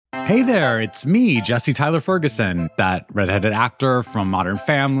Hey there, it's me, Jesse Tyler Ferguson, that redheaded actor from Modern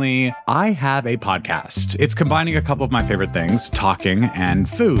Family. I have a podcast. It's combining a couple of my favorite things, talking and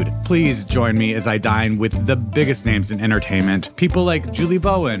food. Please join me as I dine with the biggest names in entertainment. People like Julie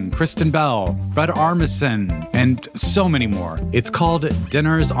Bowen, Kristen Bell, Fred Armisen, and so many more. It's called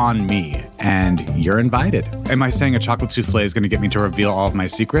Dinners on Me, and you're invited. Am I saying a chocolate souffle is going to get me to reveal all of my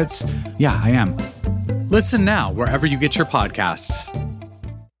secrets? Yeah, I am. Listen now, wherever you get your podcasts.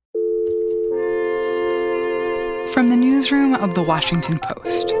 From the newsroom of The Washington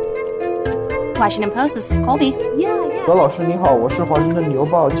Post. Washington Post, this is Colby. Yeah. 何老师你好，我是华盛顿邮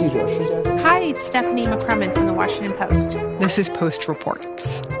报记者施佳。 Hi, it's Stephanie McCrumman from The Washington Post. This is Post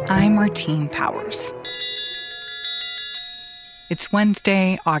Reports. I'm Martine Powers. It's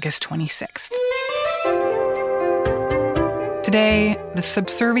Wednesday, August 26th. Today, the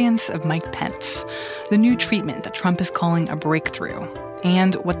subservience of Mike Pence, the new treatment that Trump is calling a breakthrough,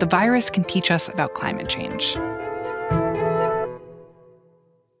 and what the virus can teach us about climate change.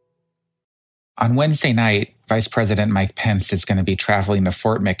 On Wednesday night, Vice President Mike Pence is going to be traveling to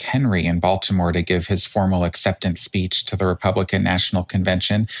Fort McHenry in Baltimore to give his formal acceptance speech to the Republican National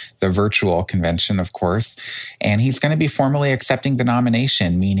Convention, the virtual convention, of course. And he's going to be formally accepting the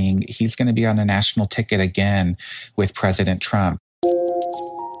nomination, meaning he's going to be on a national ticket again with President Trump.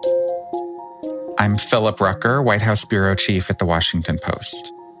 I'm Philip Rucker, White House bureau chief at The Washington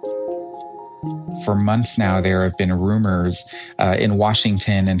Post. For months now, there have been rumors in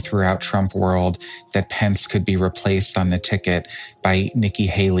Washington and throughout Trump world that Pence could be replaced on the ticket by Nikki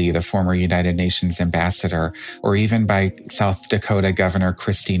Haley, the former United Nations ambassador, or even by South Dakota Governor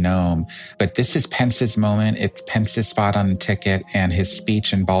Kristi Noem. But this is Pence's moment. It's Pence's spot on the ticket, and his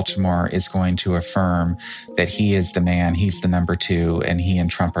speech in Baltimore is going to affirm that he is the man, he's the number two, and he and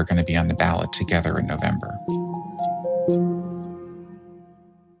Trump are going to be on the ballot together in November.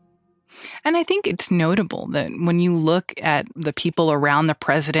 And I think it's notable that when you look at the people around the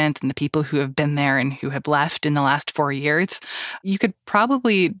president and the people who have been there and who have left in the last 4 years, you could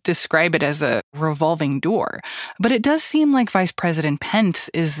probably describe it as a revolving door. But it does seem like Vice President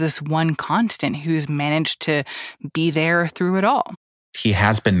Pence is this one constant who's managed to be there through it all. He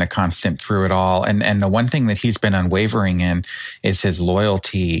has been the constant through it all. And the one thing that he's been unwavering in is his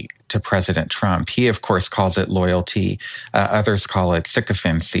loyalty to President Trump. He, of course, calls it loyalty. Others call it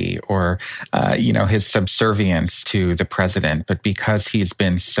sycophancy or, his subservience to the president. But because he's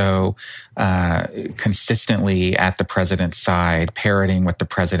been so consistently at the president's side, parroting what the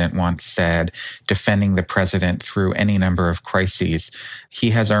president once said, defending the president through any number of crises,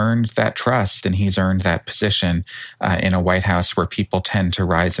 he has earned that trust and he's earned that position in a White House where people tend to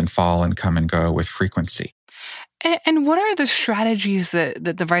rise and fall and come and go with frequency. And what are the strategies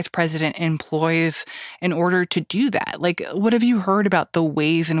that the vice president employs in order to do that? Like, what have you heard about the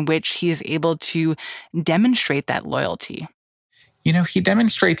ways in which he is able to demonstrate that loyalty? You know, he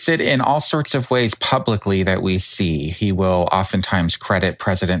demonstrates it in all sorts of ways publicly that we see. He will oftentimes credit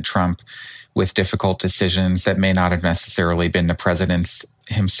President Trump with difficult decisions that may not have necessarily been the president's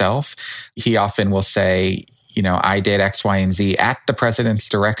himself. He often will say, I did X, Y, and Z at the president's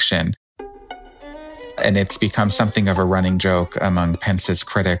direction. And it's become something of a running joke among Pence's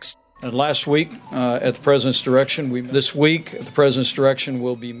critics. And last week, at the president's direction, this week, at the president's direction,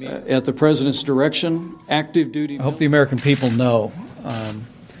 will be me. At the president's direction, active duty. I hope the American people know,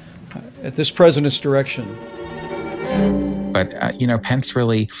 at this president's direction. But, Pence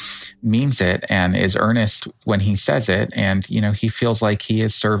really means it and is earnest when he says it. And, he feels like he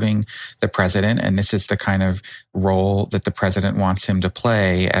is serving the president. And this is the kind of role that the president wants him to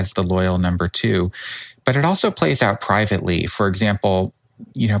play as the loyal number two. But it also plays out privately. For example,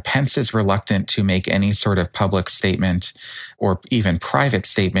 Pence is reluctant to make any sort of public statement or even private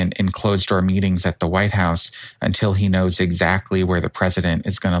statement in closed-door meetings at the White House until he knows exactly where the president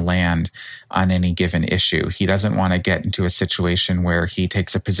is going to land on any given issue. He doesn't want to get into a situation where he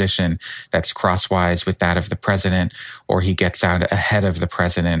takes a position that's crosswise with that of the president or he gets out ahead of the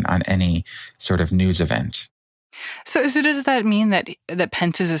president on any sort of news event. So does that mean that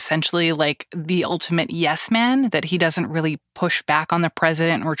Pence is essentially like the ultimate yes man, that he doesn't really push back on the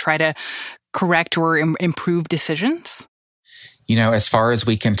president or try to correct or improve decisions? As far as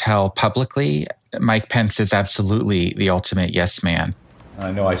we can tell publicly, Mike Pence is absolutely the ultimate yes man.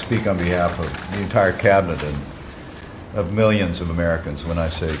 I know I speak on behalf of the entire cabinet and of millions of Americans when I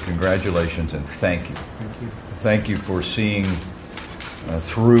say congratulations and thank you. Thank you. Thank you for seeing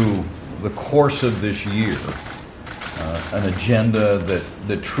through the course of this year an agenda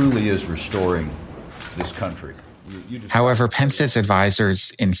that truly is restoring this country. However, Pence's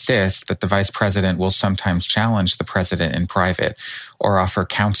advisors insist that the vice president will sometimes challenge the president in private or offer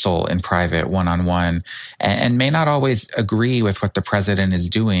counsel in private one-on-one and may not always agree with what the president is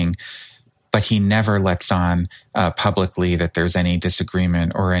doing, but he never lets on publicly that there's any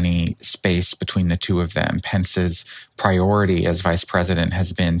disagreement or any space between the two of them. Pence's priority as vice president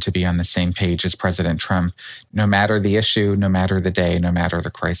has been to be on the same page as President Trump, no matter the issue, no matter the day, no matter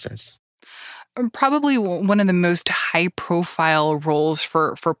the crisis. Probably one of the most high-profile roles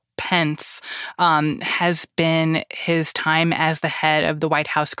for Pence has been his time as the head of the White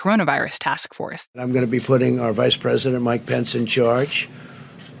House coronavirus task force. I'm going to be putting our Vice President, Mike Pence, in charge.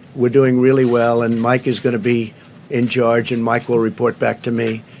 We're doing really well, and Mike is going to be in charge, and Mike will report back to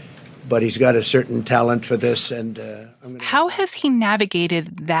me. But he's got a certain talent for this, and How has he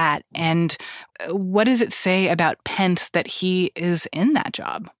navigated that, and what does it say about Pence that he is in that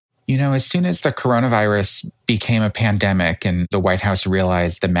job? You know, as soon as the coronavirus became a pandemic and the White House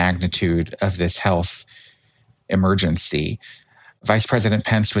realized the magnitude of this health emergency, Vice President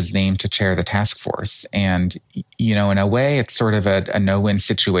Pence was named to chair the task force. And, you know, in a way, it's sort of a no-win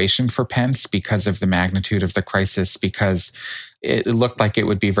situation for Pence because of the magnitude of the crisis, because it looked like it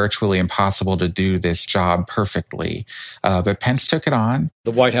would be virtually impossible to do this job perfectly. But Pence took it on.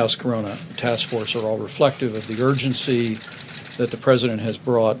 The White House Corona Task Force are all reflective of the urgency that the president has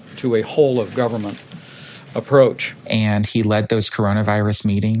brought to a whole-of-government approach. And he led those coronavirus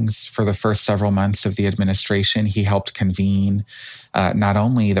meetings for the first several months of the administration. He helped convene not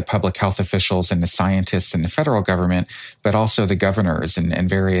only the public health officials and the scientists in the federal government, but also the governors and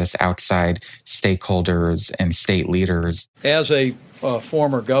various outside stakeholders and state leaders. As a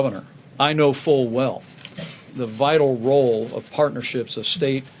former governor, I know full well the vital role of partnerships of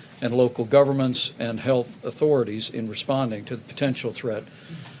state and local governments and health authorities in responding to the potential threat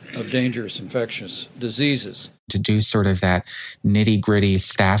of dangerous infectious diseases. To do sort of that nitty-gritty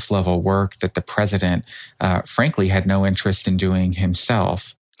staff-level work that the president, frankly, had no interest in doing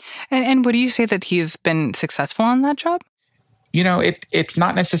himself. And would you say that he's been successful on that job? You know, it's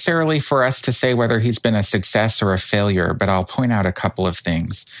not necessarily for us to say whether he's been a success or a failure, but I'll point out a couple of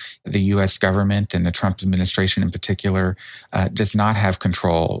things. The U.S. government and the Trump administration in particular does not have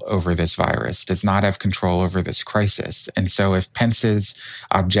control over this virus, does not have control over this crisis. And so if Pence's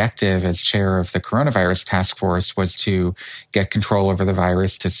objective as chair of the coronavirus task force was to get control over the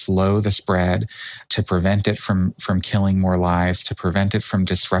virus, to slow the spread, to prevent it from killing more lives, to prevent it from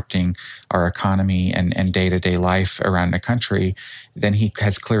disrupting our economy and day-to-day life around the country, then he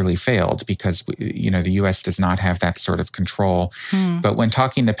has clearly failed because, you know, the U.S. does not have that sort of control. But when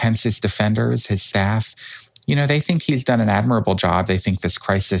talking to Pence's defenders, his staff, you know, they think he's done an admirable job. They think this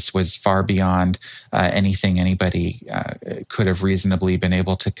crisis was far beyond anything anybody could have reasonably been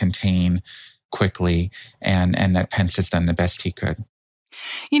able to contain quickly, and that Pence has done the best he could.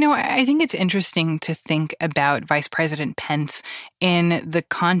 You know, I think it's interesting to think about Vice President Pence in the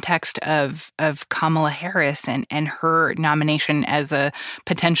context of Kamala Harris and her nomination as a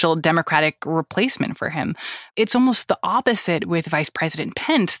potential Democratic replacement for him. It's almost the opposite with Vice President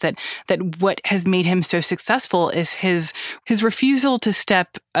Pence, that what has made him so successful is his refusal to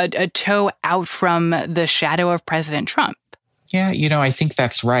step a toe out from the shadow of President Trump. Yeah, you know, I think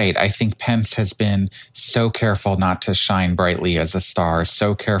that's right. I think Pence has been so careful not to shine brightly as a star,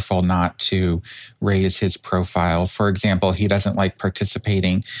 so careful not to raise his profile. For example, he doesn't like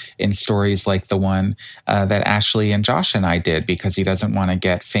participating in stories like the one that Ashley and Josh and I did because he doesn't want to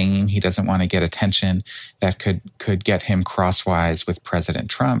get fame. He doesn't want to get attention that could get him crosswise with President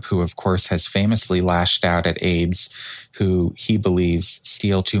Trump, who, of course, has famously lashed out at aides who he believes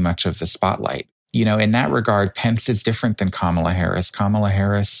steal too much of the spotlight. You know, in that regard, Pence is different than Kamala Harris. Kamala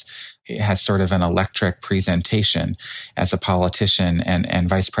Harris has sort of an electric presentation as a politician, and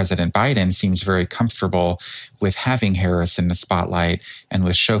Vice President Biden seems very comfortable with having Harris in the spotlight and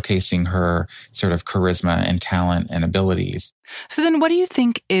with showcasing her sort of charisma and talent and abilities. So then what do you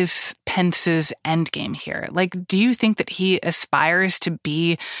think is Pence's endgame here? Like, do you think that he aspires to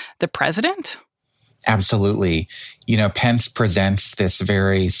be the president? Absolutely. You know, Pence presents this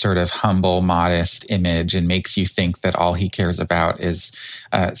very sort of humble, modest image and makes you think that all he cares about is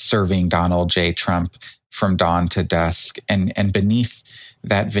serving Donald J. Trump from dawn to dusk. And beneath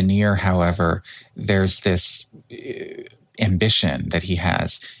that veneer, however, there's this ambition that he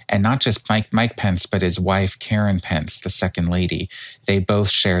has. And not just Mike Pence, but his wife, Karen Pence, the second lady. They both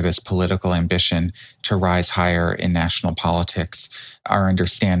share this political ambition to rise higher in national politics. Our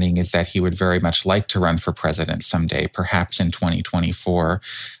understanding is that he would very much like to run for president someday, perhaps in 2024.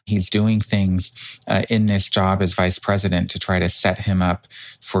 He's doing things in this job as vice president to try to set him up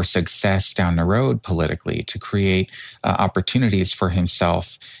for success down the road politically, to create opportunities for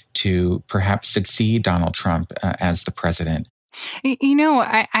himself to perhaps succeed Donald Trump as the president. You know,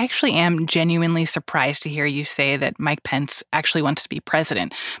 I actually am genuinely surprised to hear you say that Mike Pence actually wants to be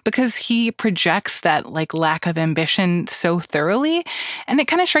president, because he projects that lack of ambition so thoroughly. And it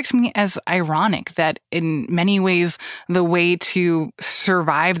kind of strikes me as ironic that in many ways, the way to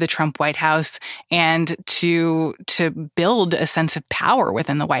survive the Trump White House and to build a sense of power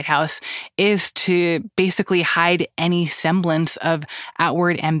within the White House is to basically hide any semblance of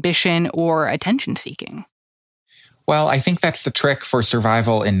outward ambition or attention seeking. Well, I think that's the trick for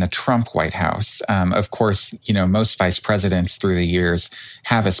survival in the Trump White House. Of course, most vice presidents through the years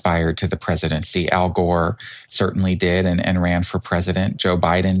have aspired to the presidency. Al Gore certainly did and ran for president. Joe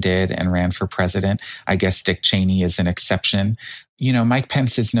Biden did and ran for president. I guess Dick Cheney is an exception. Mike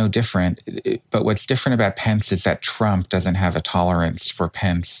Pence is no different. But what's different about Pence is that Trump doesn't have a tolerance for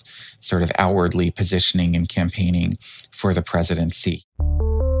Pence sort of outwardly positioning and campaigning for the presidency.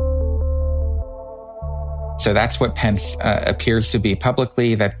 So that's what Pence appears to be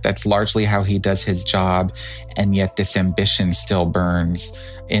publicly. That's largely how he does his job. And yet this ambition still burns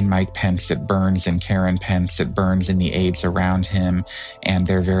in Mike Pence. It burns in Karen Pence. It burns in the aides around him. And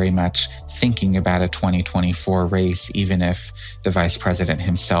they're very much thinking about a 2024 race, even if the vice president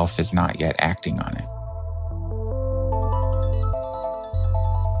himself is not yet acting on it.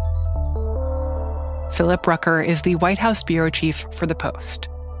 Philip Rucker is the White House bureau chief for The Post.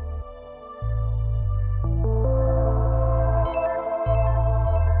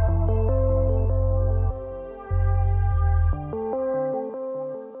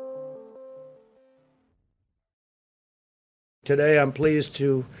 Today, I'm pleased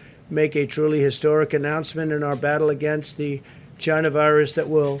to make a truly historic announcement in our battle against the China virus that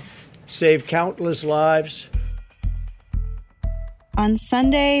will save countless lives. On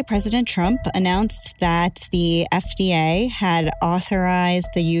Sunday, President Trump announced that the FDA had authorized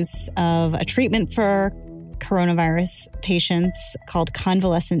the use of a treatment for coronavirus patients called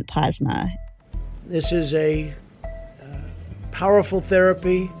convalescent plasma. This is a powerful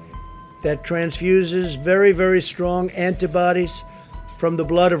therapy that transfuses very, very strong antibodies from the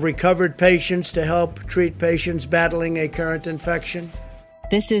blood of recovered patients to help treat patients battling a current infection.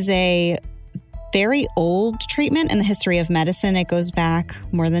 This is a very old treatment in the history of medicine. It goes back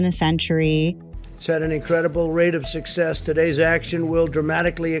more than a century. It's had an incredible rate of success. Today's action will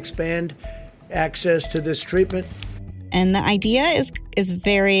dramatically expand access to this treatment. And the idea is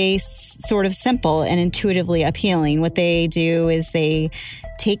very sort of simple and intuitively appealing. What they do is they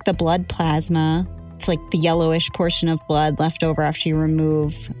take the blood plasma. It's like the yellowish portion of blood left over after you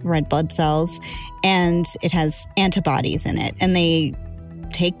remove red blood cells, and it has antibodies in it. And they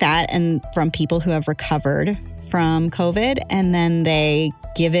take that and from people who have recovered from COVID, and then they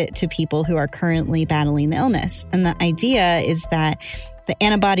give it to people who are currently battling the illness. And the idea is that the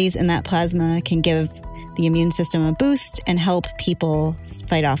antibodies in that plasma can give the immune system a boost and help people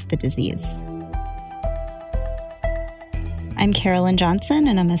fight off the disease. I'm Carolyn Johnson,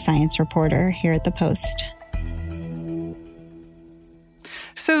 and I'm a science reporter here at The Post.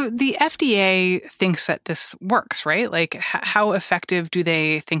 So the FDA thinks that this works, right? How effective do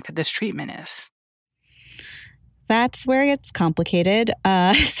they think that this treatment is? That's where it's complicated.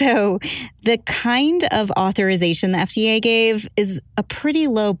 So the kind of authorization the FDA gave is a pretty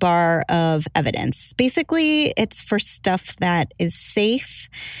low bar of evidence. Basically, it's for stuff that is safe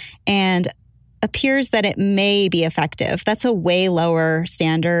and appears that it may be effective. That's a way lower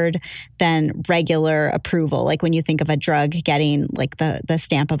standard than regular approval. Like when you think of a drug getting the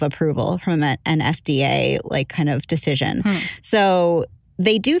stamp of approval from an FDA kind of decision. So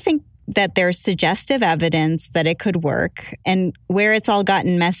they do think that there's suggestive evidence that it could work. And where it's all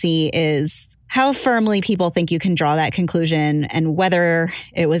gotten messy is how firmly people think you can draw that conclusion and whether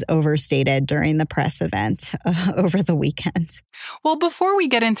it was overstated during the press event over the weekend. Well, before we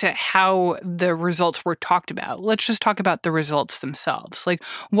get into how the results were talked about, let's just talk about the results themselves.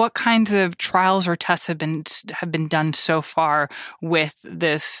 What kinds of trials or tests have been done so far with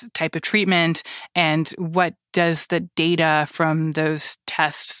this type of treatment, and what does the data from those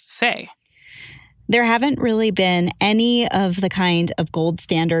tests say? There haven't really been any of the kind of gold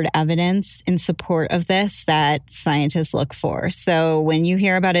standard evidence in support of this that scientists look for. So when you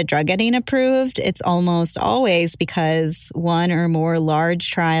hear about a drug getting approved, it's almost always because one or more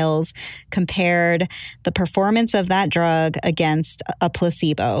large trials compared the performance of that drug against a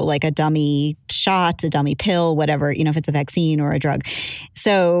placebo, like a dummy shot, a dummy pill, whatever, if it's a vaccine or a drug.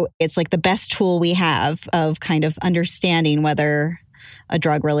 So it's like the best tool we have of kind of understanding whether a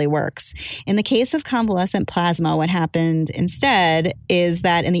drug really works. In the case of convalescent plasma, what happened instead is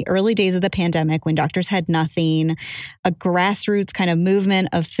that in the early days of the pandemic, when doctors had nothing, a grassroots kind of movement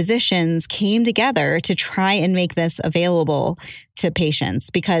of physicians came together to try and make this available to patients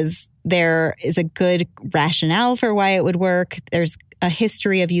because there is a good rationale for why it would work. There's a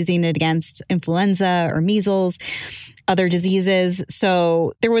history of using it against influenza or measles, other diseases.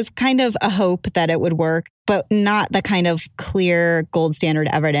 So there was kind of a hope that it would work, but not the kind of clear gold standard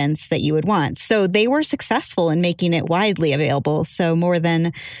evidence that you would want. So they were successful in making it widely available. So more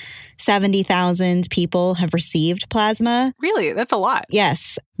than 70,000 people have received plasma. Really? That's a lot.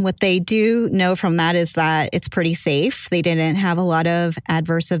 Yes. What they do know from that is that it's pretty safe. They didn't have a lot of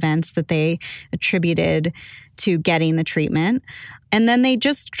adverse events that they attributed to getting the treatment. And then they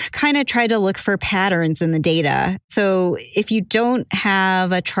just kind of try to look for patterns in the data. So if you don't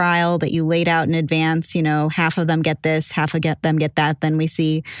have a trial that you laid out in advance, half of them get this, half of them get that, then we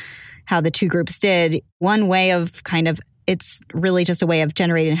see how the two groups did. One way of it's really just a way of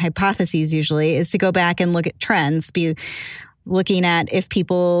generating hypotheses usually is to go back and look at trends, be looking at if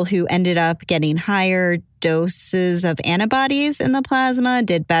people who ended up getting higher doses of antibodies in the plasma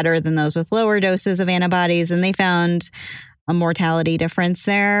did better than those with lower doses of antibodies. And they found a mortality difference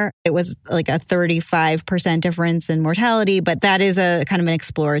there. It was like a 35% difference in mortality, but that is a kind of an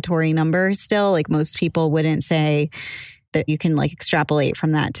exploratory number still. Like most people wouldn't say that you can extrapolate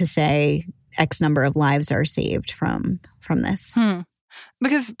from that to say X number of lives are saved from this.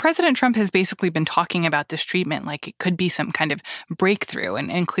 Because President Trump has basically been talking about this treatment like it could be some kind of breakthrough.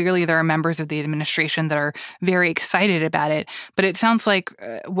 And clearly there are members of the administration that are very excited about it. But it sounds like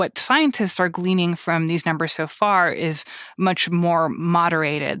what scientists are gleaning from these numbers so far is much more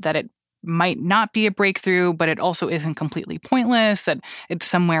moderated, that it might not be a breakthrough, but it also isn't completely pointless, that it's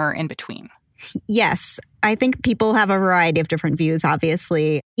somewhere in between. Yes. I think people have a variety of different views,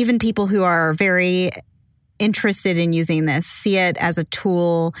 obviously. Even people who are very interested in using this see it as a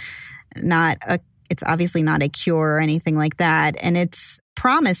tool, it's obviously not a cure or anything like that. And it's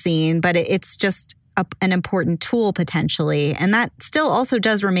promising, but it's just an important tool potentially. And that still also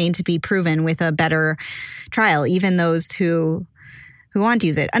does remain to be proven with a better trial, even those who want to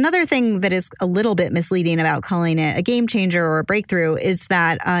use it. Another thing that is a little bit misleading about calling it a game changer or a breakthrough is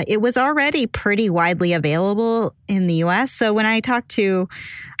that it was already pretty widely available in the U.S. So when I talked to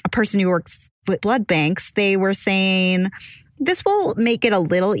a person who works with blood banks, they were saying this will make it a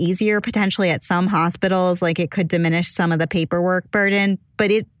little easier potentially at some hospitals, like it could diminish some of the paperwork burden.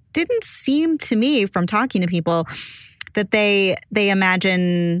 But it didn't seem to me from talking to people that they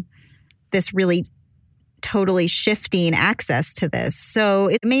imagine this really totally shifting access to this. So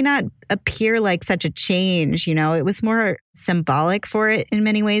it may not appear like such a change, it was more symbolic for it in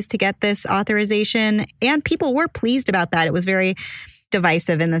many ways to get this authorization. And people were pleased about that. It was very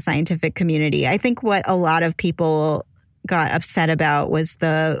divisive in the scientific community. I think what a lot of people got upset about was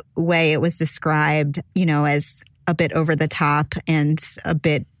the way it was described, as a bit over the top and a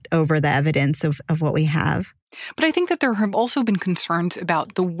bit over the evidence of what we have. But I think that there have also been concerns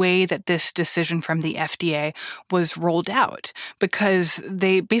about the way that this decision from the FDA was rolled out, because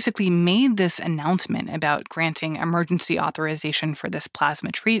they basically made this announcement about granting emergency authorization for this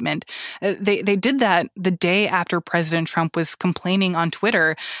plasma treatment. They did that the day after President Trump was complaining on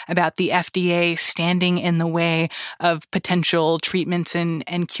Twitter about the FDA standing in the way of potential treatments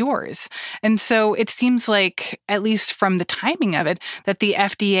and cures. And so it seems like, at least from the timing of it, that the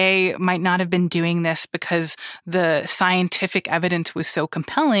FDA might not have been doing this because the scientific evidence was so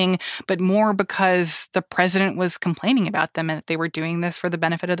compelling, but more because the president was complaining about them and that they were doing this for the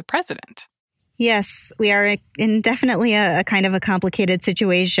benefit of the president. Yes, we are in definitely a kind of a complicated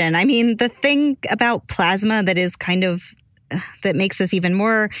situation. I mean, the thing about plasma that is that makes this even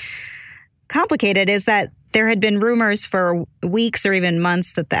more complicated is that there had been rumors for weeks or even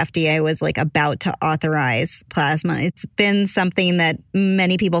months that the FDA was about to authorize plasma. It's been something that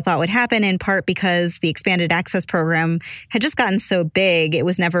many people thought would happen, in part because the expanded access program had just gotten so big. It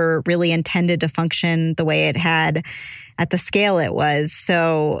was never really intended to function the way it had at the scale it was.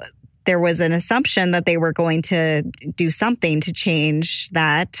 So there was an assumption that they were going to do something to change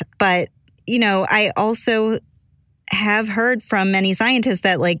that. But, I also have heard from many scientists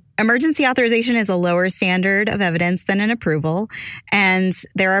that like emergency authorization is a lower standard of evidence than an approval. And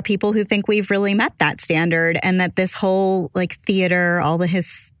there are people who think we've really met that standard and that this whole like theater, all the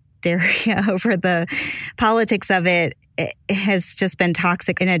hysteria over the politics of it has just been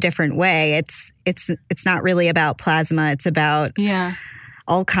toxic in a different way. It's not really about plasma. It's about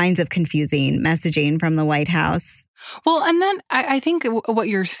all kinds of confusing messaging from the White House. Well, and then I think what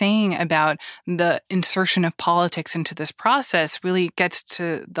you're saying about the insertion of politics into this process really gets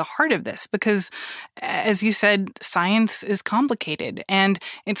to the heart of this because, as you said, science is complicated. And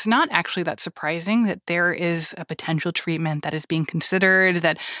it's not actually that surprising that there is a potential treatment that is being considered,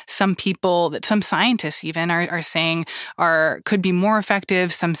 that some people, that some scientists even are saying could be more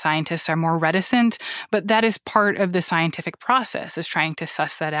effective. Some scientists are more reticent. But that is part of the scientific process, is trying to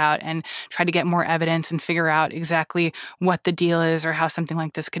suss that out and try to get more evidence and figure out exactly what the deal is or how something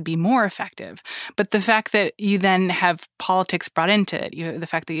like this could be more effective. But the fact that you then have politics brought into it, the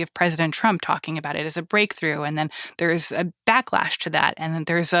fact that you have President Trump talking about it as a breakthrough, and then there's a backlash to that, and then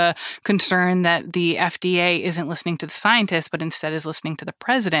there's a concern that the FDA isn't listening to the scientists, but instead is listening to the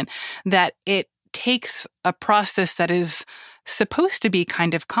president, that it takes a process that is supposed to be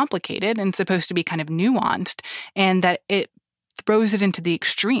kind of complicated and supposed to be kind of nuanced, and that it throws it into the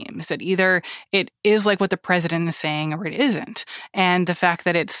extremes, that either it is like what the president is saying or it isn't. And the fact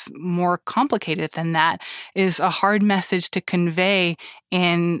that it's more complicated than that is a hard message to convey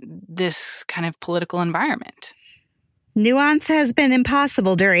in this kind of political environment. Nuance has been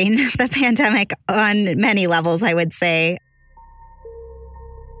impossible during the pandemic on many levels, I would say.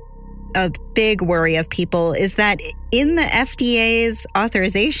 A big worry of people is that in the FDA's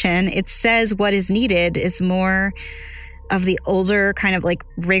authorization, it says what is needed is more of the older kind of like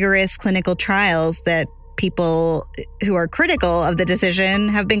rigorous clinical trials that people who are critical of the decision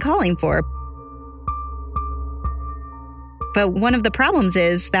have been calling for. But one of the problems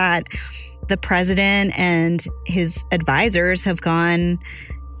is that the president and his advisors have gone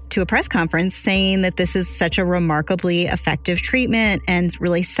to a press conference saying that this is such a remarkably effective treatment and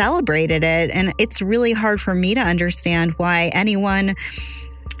really celebrated it. And it's really hard for me to understand why anyone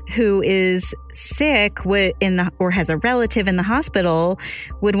who is sick or has a relative in the hospital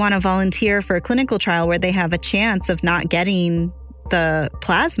would want to volunteer for a clinical trial where they have a chance of not getting the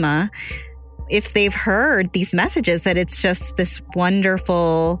plasma if they've heard these messages that it's just this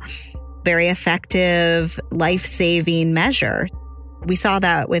wonderful, very effective, life-saving measure. We saw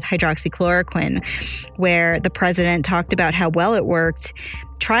that with hydroxychloroquine, where the president talked about how well it worked.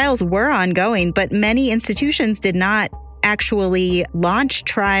 Trials were ongoing, but many institutions did not actually launch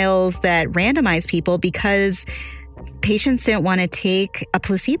trials that randomize people because patients didn't want to take a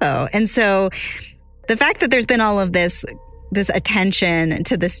placebo. And so the fact that there's been all of this attention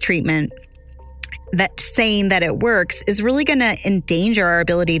to this treatment, that saying that it works, is really going to endanger our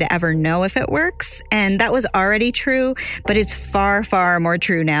ability to ever know if it works. And that was already true, but it's far, far more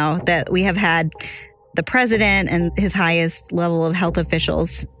true now that we have had the president and his highest level of health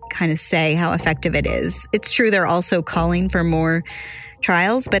officials kind of say how effective it is. It's true they're also calling for more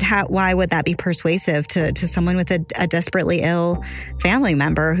trials, but why would that be persuasive to someone with a desperately ill family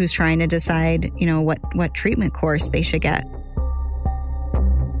member who's trying to decide, what treatment course they should get?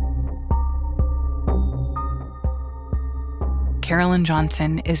 Carolyn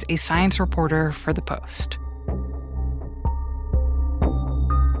Johnson is a science reporter for The Post.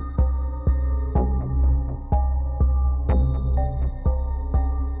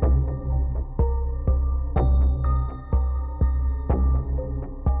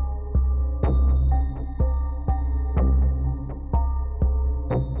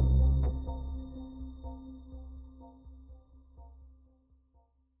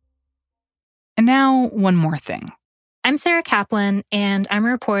 And now, one more thing. I'm Sarah Kaplan, and I'm a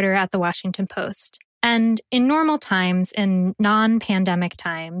reporter at The Washington Post. And in normal times, in non-pandemic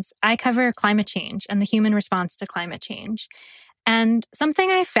times, I cover climate change and the human response to climate change. And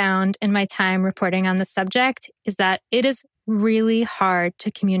something I found in my time reporting on the subject is that it is really hard to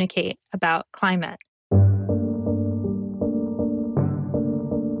communicate about climate.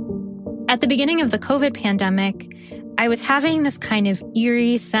 At the beginning of the COVID pandemic, I was having this kind of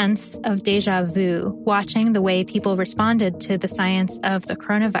eerie sense of deja vu, watching the way people responded to the science of the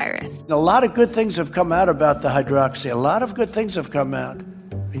coronavirus. A lot of good things have come out about the hydroxy. A lot of good things have come out.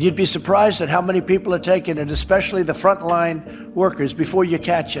 And you'd be surprised at how many people are taking it, especially the frontline workers, before you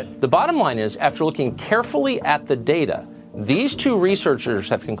catch it. The bottom line is, after looking carefully at the data, these two researchers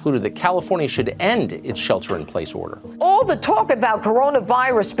have concluded that California should end its shelter-in-place order. All the talk about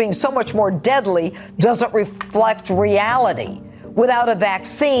coronavirus being so much more deadly doesn't reflect reality. Without a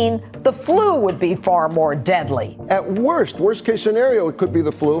vaccine, the flu would be far more deadly. At worst case scenario, it could be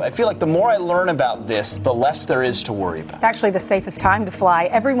the flu. I feel like the more I learn about this, the less there is to worry about. It's actually the safest time to fly.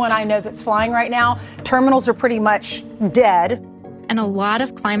 Everyone I know that's flying right now, terminals are pretty much dead. And a lot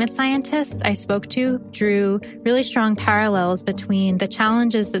of climate scientists I spoke to drew really strong parallels between the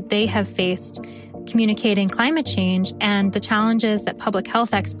challenges that they have faced communicating climate change and the challenges that public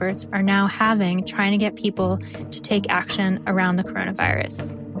health experts are now having trying to get people to take action around the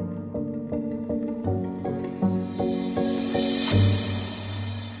coronavirus.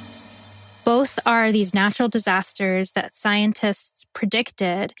 Both are these natural disasters that scientists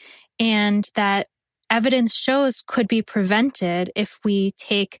predicted and that evidence shows could be prevented if we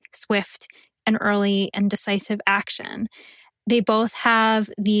take swift and early and decisive action. They both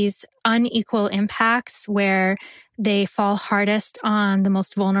have these unequal impacts where they fall hardest on the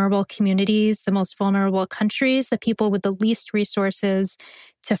most vulnerable communities, the most vulnerable countries, the people with the least resources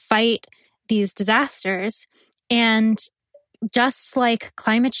to fight these disasters. And just like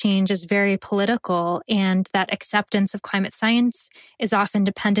climate change is very political and that acceptance of climate science is often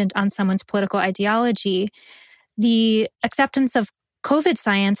dependent on someone's political ideology, the acceptance of COVID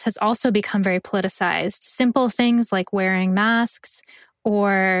science has also become very politicized. Simple things like wearing masks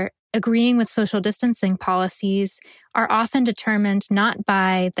or agreeing with social distancing policies are often determined not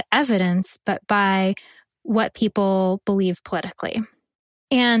by the evidence, but by what people believe politically.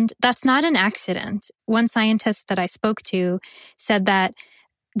 And that's not an accident. One scientist that I spoke to said that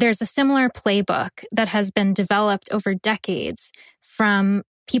there's a similar playbook that has been developed over decades from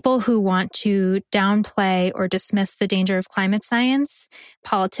people who want to downplay or dismiss the danger of climate science,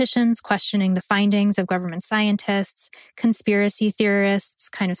 politicians questioning the findings of government scientists, conspiracy theorists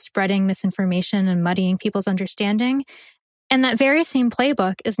kind of spreading misinformation and muddying people's understanding. And that very same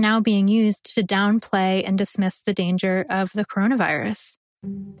playbook is now being used to downplay and dismiss the danger of the coronavirus.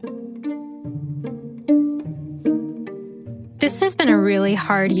 This has been a really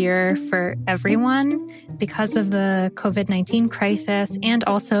hard year for everyone because of the COVID-19 crisis and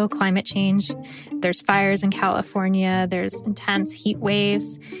also climate change. There's fires in California, there's intense heat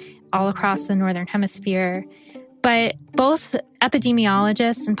waves all across the Northern Hemisphere. But both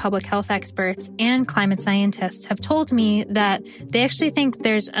epidemiologists and public health experts and climate scientists have told me that they actually think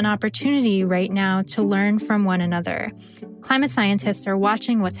there's an opportunity right now to learn from one another. Climate scientists are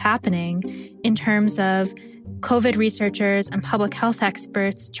watching what's happening in terms of COVID researchers and public health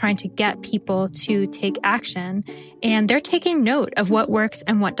experts trying to get people to take action, and they're taking note of what works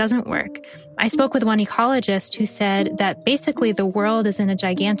and what doesn't work. I spoke with one ecologist who said that basically the world is in a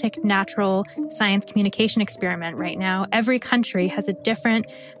gigantic natural science communication experiment right now. Every country has a different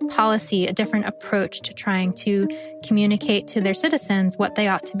policy, a different approach to trying to communicate to their citizens what they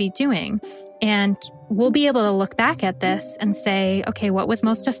ought to be doing. And we'll be able to look back at this and say, okay, what was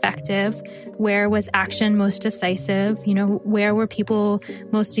most effective? Where was action most decisive? Where were people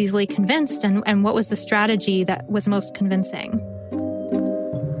most easily convinced? And what was the strategy that was most convincing?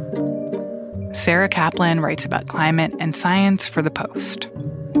 Sarah Kaplan writes about climate and science for The Post.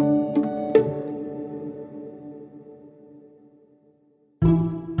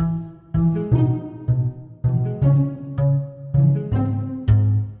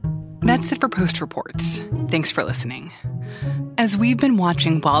 That's it for Post Reports. Thanks for listening. As we've been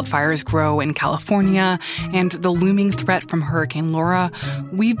watching wildfires grow in California and the looming threat from Hurricane Laura,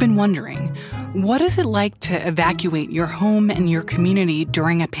 we've been wondering, what is it like to evacuate your home and your community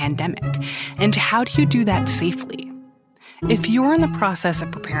during a pandemic? And how do you do that safely? If you're in the process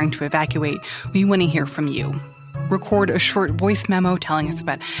of preparing to evacuate, we want to hear from you. Record a short voice memo telling us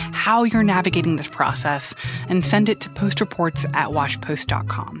about how you're navigating this process and send it to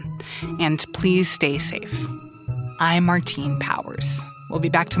postreports@washpost.com. And please stay safe. I'm Martine Powers. We'll be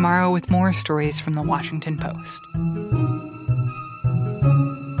back tomorrow with more stories from the Washington Post.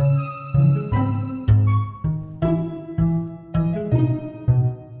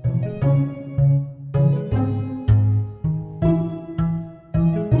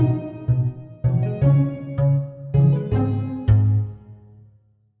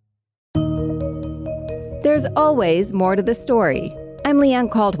 There's always more to the story. I'm Leanne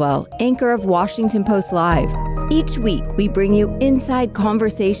Caldwell, anchor of Washington Post Live. Each week, we bring you inside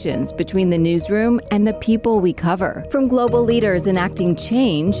conversations between the newsroom and the people we cover. From global leaders enacting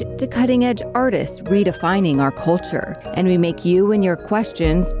change to cutting-edge artists redefining our culture. And we make you and your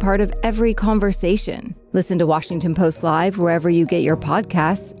questions part of every conversation. Listen to Washington Post Live wherever you get your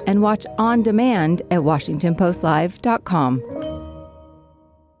podcasts and watch on demand at WashingtonPostLive.com.